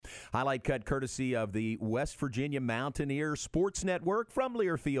Highlight cut courtesy of the West Virginia Mountaineers Sports Network from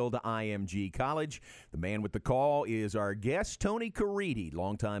Learfield IMG College. The man with the call is our guest, Tony Caridi,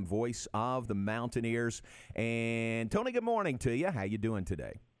 longtime voice of the Mountaineers. And Tony, good morning to you. How you doing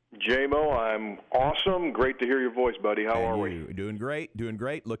today? J-Mo, I'm awesome. Great to hear your voice, buddy. How are we? Doing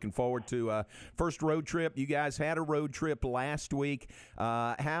great. Looking forward to first road trip. You guys had a road trip last week.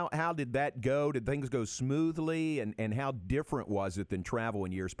 How did that go? Did things go smoothly? And how different was it than travel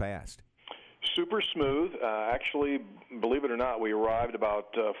in years past? Super smooth. Actually, believe it or not, we arrived about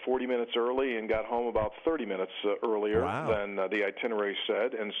 40 minutes early and got home about 30 minutes earlier than the itinerary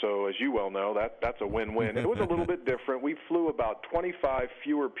said. And so, as you well know, that's a win-win. It was a little bit different. We flew about 25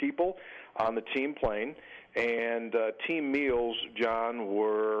 fewer people on the team plane, and team meals, John,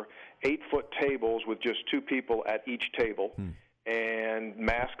 were 8-foot tables with just 2 people at each table. And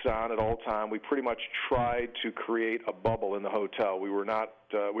masks on at all time. We pretty much tried to create a bubble in the hotel. We were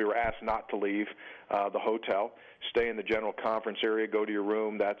asked not to leave the hotel. Stay in the general conference area, go to your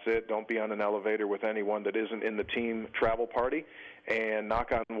room, that's it. Don't be on an elevator with anyone that isn't in the team travel party. And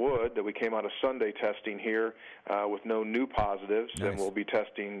knock on wood that we came out of Sunday testing here with no new positives, and we'll be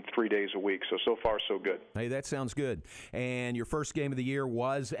testing 3 days a week. So far, so good. Hey, that sounds good. And your first game of the year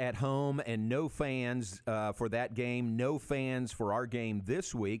was at home, and no fans for that game, no fans for our game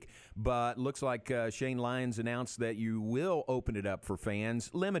this week. But looks like Shane Lyons announced that you will open it up for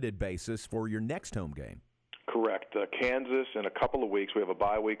fans, limited basis, for your next home game. Correct. Kansas in a couple of weeks. We have a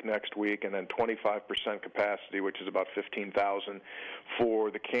bye week next week, and then 25% capacity, which is about 15,000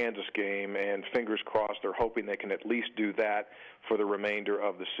 for the Kansas game. And fingers crossed, they're hoping they can at least do that for the remainder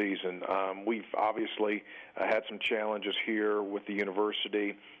of the season. We've obviously had some challenges here with the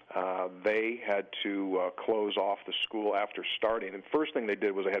university. They had to close off the school after starting. And first thing they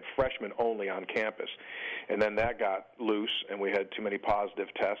did was they had freshmen only on campus. And then that got loose, and we had too many positive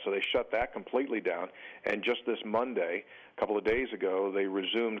tests, so they shut that completely down. And just this Monday, a couple of days ago, they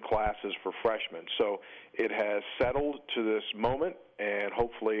resumed classes for freshmen. So it has settled to this moment, and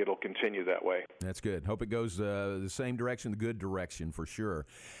hopefully it'll continue that way. That's good. Hope it goes the same direction, the good direction for sure.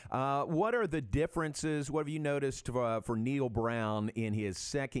 What are the differences? What have you noticed for Neil Brown in his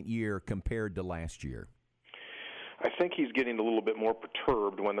second year compared to last year? I think he's getting a little bit more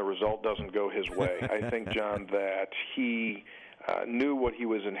perturbed when the result doesn't go his way. I think, John, that he knew what he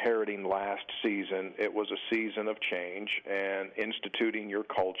was inheriting last season. It was a season of change, and instituting your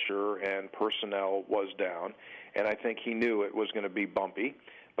culture and personnel was down. And I think he knew it was going to be bumpy.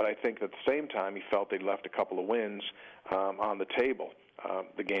 But I think at the same time, he felt they'd left a couple of wins on the table.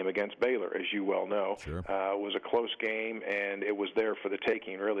 The game against Baylor, as you well know, was a close game, and it was there for the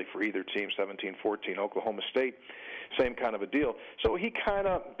taking, really, for either team, 17-14. Oklahoma State, same kind of a deal. So he kind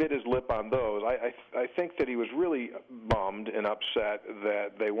of bit his lip on those. I think that he was really bummed and upset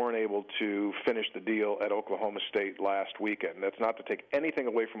that they weren't able to finish the deal at Oklahoma State last weekend. That's not to take anything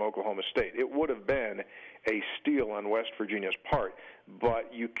away from Oklahoma State. It would have been a steal on West Virginia's part,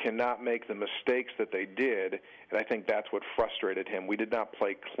 but you cannot make the mistakes that they did, and I think that's what frustrated him. We did not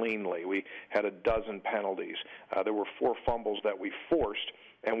play cleanly. We had a dozen penalties. There were 4 fumbles that we forced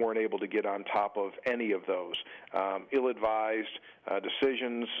and weren't able to get on top of any of those. Ill-advised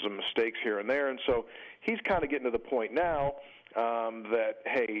decisions, some mistakes here and there, and so he's kind of getting to the point now that,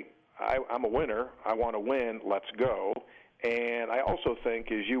 hey, I'm a winner. I want to win. Let's go. And I also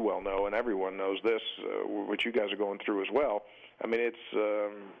think, as you well know, and everyone knows this, what you guys are going through as well, I mean,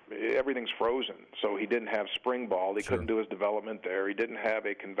 it's everything's frozen. So he didn't have spring ball. He couldn't do his development there. He didn't have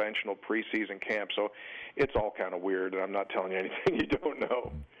a conventional preseason camp. So it's all kind of weird, and I'm not telling you anything you don't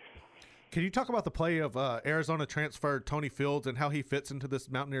know. Can you talk about the play of Arizona transfer Tony Fields and how he fits into this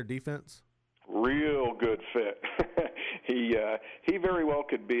Mountaineer defense? Real good fit. He very well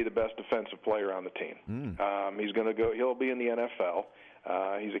could be the best defensive player on the team. He's going to go. He'll be in the NFL.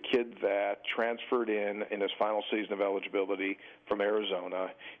 He's a kid that transferred in his final season of eligibility from Arizona.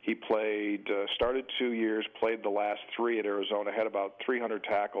 He started 2 years, played the last 3 at Arizona, had about 300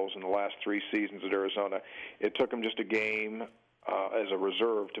 tackles in the last 3 seasons at Arizona. It took him just a game as a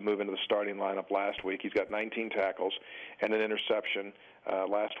reserve to move into the starting lineup last week. He's got 19 tackles and an interception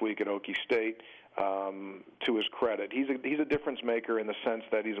last week at Okie State. To his credit, he's a difference maker in the sense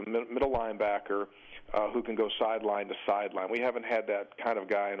that he's a middle linebacker who can go sideline to sideline. We haven't had that kind of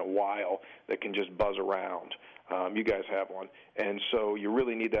guy in a while that can just buzz around. You guys have one, and so you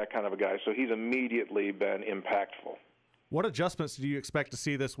really need that kind of a guy. So he's immediately been impactful. What adjustments do you expect to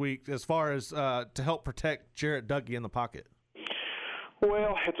see this week as far as to help protect Jarrett Doege in the pocket?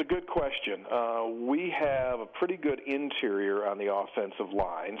 Well, it's a good question. We have a pretty good interior on the offensive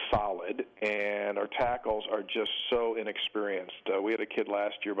line, solid, and our tackles are just so inexperienced. We had a kid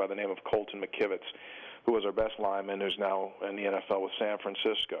last year by the name of Colton McKivitz, who was our best lineman, who's now in the NFL with San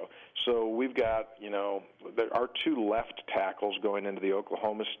Francisco. So we've got, our two left tackles going into the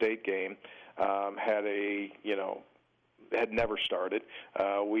Oklahoma State game had never started.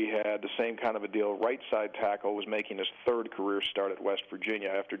 We had the same kind of a deal. Right side tackle was making his third career start at West Virginia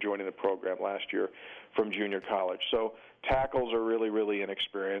after joining the program last year from junior college. So tackles are really, really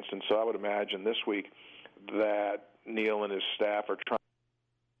inexperienced, and so I would imagine this week that Neil and his staff are trying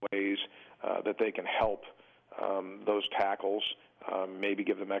ways that they can help those tackles, maybe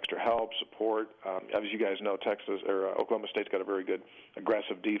give them extra help, support. As you guys know, Oklahoma State's got a very good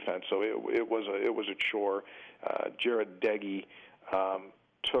aggressive defense, so it was a chore. Jared Deggy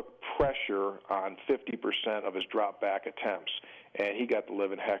took pressure on 50% of his drop back attempts, and he got the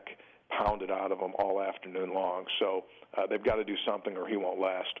living heck pounded out of him all afternoon long. So they've got to do something, or he won't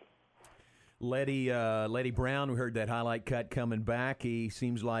last. Letty Brown, we heard that highlight cut coming back. He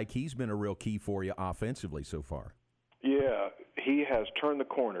seems like he's been a real key for you offensively so far. Yeah, he has turned the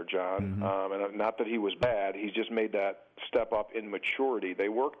corner, John. Mm-hmm. And not that he was bad. He's just made that step up in maturity. They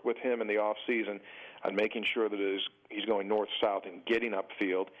worked with him in the off season on making sure that he's going north-south and getting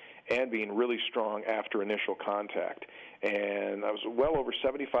upfield and being really strong after initial contact. And I was well over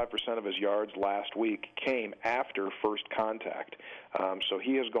 75% of his yards last week came after first contact. So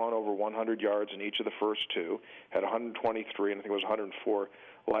he has gone over 100 yards in each of the first two, had 123, and I think it was 104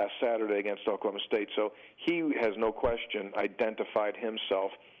 last Saturday against Oklahoma State. So he has no question identified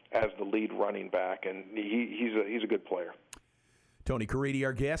himself as the lead running back, and he's a good player. Tony Caridi,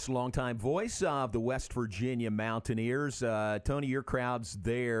 our guest, longtime voice of the West Virginia Mountaineers. Tony, your crowds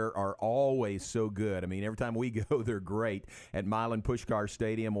there are always so good. I mean, every time we go, they're great at Milan Puskar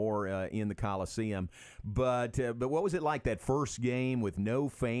Stadium or in the Coliseum. But what was it like that first game with no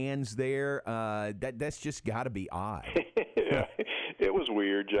fans there? That's just got to be odd. Yeah, it was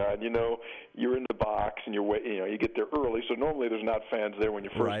weird, John. You're in the box and you get there early, so normally there's not fans there when you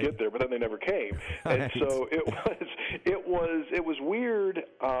first get there, but then they never came. And so it was weird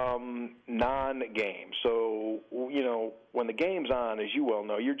non-game. So, when the game's on, as you well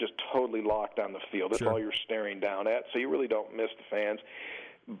know, you're just totally locked on the field. That's all you're staring down at, so you really don't miss the fans.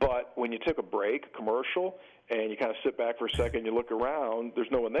 But when you took a break, commercial, and you kind of sit back for a second, you look around, there's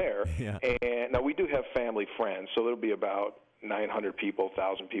no one there. Yeah. And now we do have family friends, so there'll be about 900 people,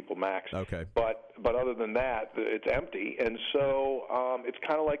 1,000 people max. Okay. But other than that, it's empty, and so it's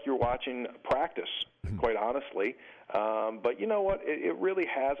kind of like you're watching practice, quite honestly. But you know what? It really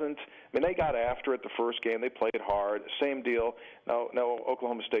hasn't. I mean, they got after it the first game. They played hard. Same deal. Now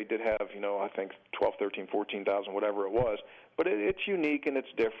Oklahoma State did have, I think 12, 13, 14,000, whatever it was. But it's unique and it's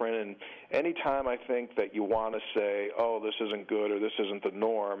different. And anytime I think that you want to say, oh, this isn't good or this isn't the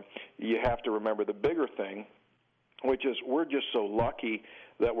norm, you have to remember the bigger thing, which is we're just so lucky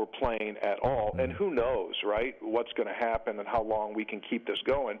that we're playing at all. And who knows, right, what's going to happen and how long we can keep this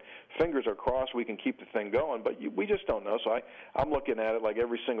going. Fingers are crossed we can keep the thing going, but we just don't know. So I'm looking at it like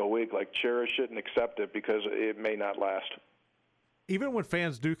every single week, like cherish it and accept it because it may not last. Even when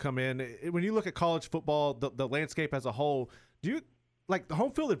fans do come in, when you look at college football, the landscape as a whole, the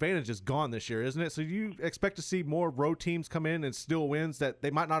home field advantage is gone this year, isn't it? So do you expect to see more road teams come in and steal wins that they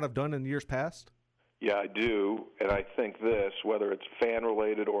might not have done in years past? Yeah, I do, and I think this, whether it's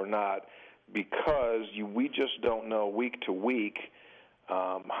fan-related or not, because we just don't know week to week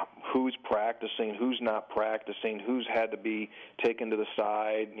who's practicing, who's not practicing, who's had to be taken to the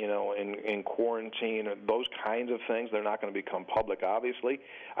side, in quarantine, or those kinds of things. They're not going to become public, obviously.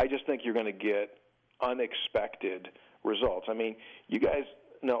 I just think you're going to get unexpected results. I mean, you guys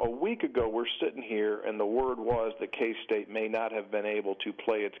know, a week ago we're sitting here, and the word was that K-State may not have been able to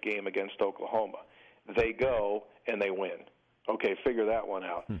play its game against Oklahoma. They go, and they win. Okay, figure that one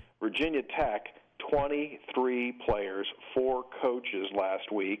out. Virginia Tech, 23 players, 4 coaches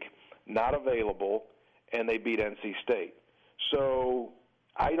last week, not available, and they beat NC State. So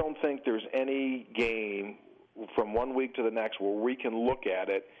I don't think there's any game from one week to the next where we can look at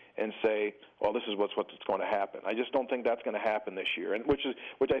it and say, well, this is what's going to happen. I just don't think that's going to happen this year, and which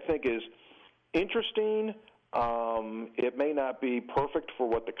I think is interesting. It may not be perfect for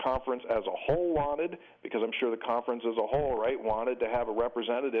what the conference as a whole wanted, because I'm sure the conference as a whole, right, wanted to have a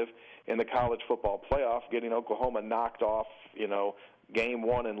representative in the college football playoff. Getting Oklahoma knocked off, game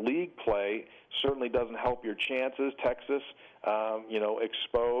one in league play certainly doesn't help your chances. Texas,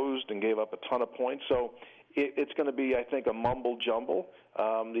 exposed and gave up a ton of points. So it's going to be, I think, a mumble jumble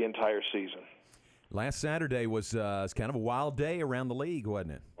the entire season. Last Saturday was kind of a wild day around the league,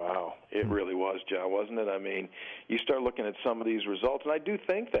 wasn't it? Wow, it really was, John, wasn't it? I mean, you start looking at some of these results, and I do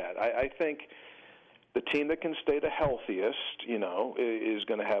think that. I think the team that can stay the healthiest, is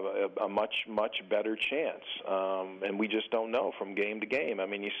going to have a much, much better chance. And we just don't know from game to game. I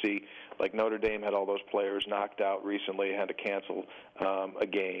mean, you see, like Notre Dame had all those players knocked out recently, had to cancel a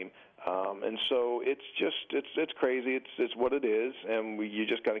game. And so it's crazy. It's what it is, and you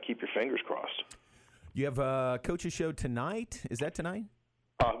just got to keep your fingers crossed. You have a coach's show tonight? Is that tonight?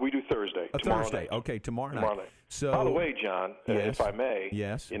 We do Thursday. Thursday. Okay, tomorrow night. So, by the way, John, yes, if I may,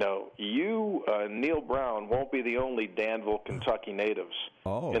 yes, you, Neil Brown, won't be the only Danville, Kentucky natives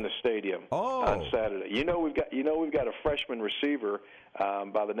in the stadium on Saturday. We've got a freshman receiver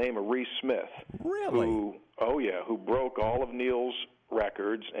by the name of Reese Smith. Really? Who broke all of Neil's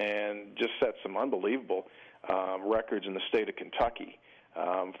records and just set some unbelievable records in the state of Kentucky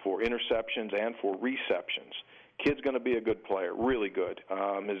for interceptions and for receptions. Kid's going to be a good player, really good.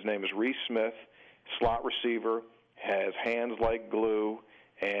 His name is Reese Smith, slot receiver, has hands like glue,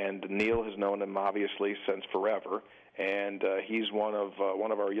 and Neil has known him obviously since forever. And he's one of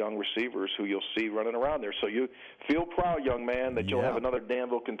our young receivers who you'll see running around there. So you feel proud, young man, that you'll have another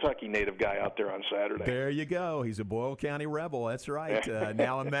Danville, Kentucky native guy out there on Saturday. There you go. He's a Boyle County Rebel. That's right.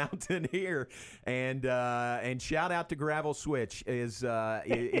 Now a Mountaineer. And shout out to Gravel Switch. Is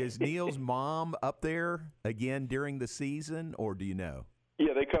Neil's mom up there again during the season, or do you know?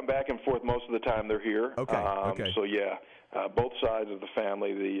 Yeah, they come back and forth most of the time. They're here. Okay. So yeah. Both sides of the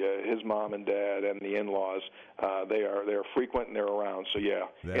family, his mom and dad and the in-laws, they're frequent and they're around. So yeah,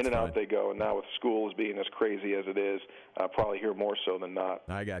 that's in and fun. out they go. And now with schools being as crazy as it is, probably here more so than not.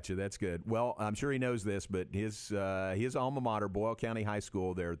 I got you. That's good. Well, I'm sure he knows this, but his alma mater, Boyle County High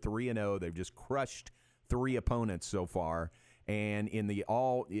School, they're 3-0. They've just crushed 3 opponents so far. And in the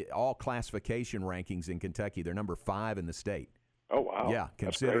all classification rankings in Kentucky, they're number 5 in the state. Oh wow! Yeah,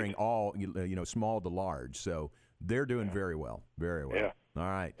 considering all small to large. So. They're doing very well, very well. Yeah.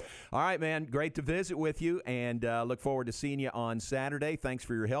 All right, man. Great to visit with you, and look forward to seeing you on Saturday. Thanks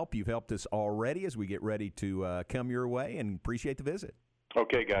for your help. You've helped us already as we get ready to come your way, and appreciate the visit.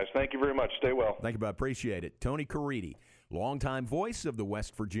 Okay, guys. Thank you very much. Stay well. Thank you, bud. Appreciate it. Tony Caridi, longtime voice of the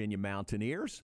West Virginia Mountaineers.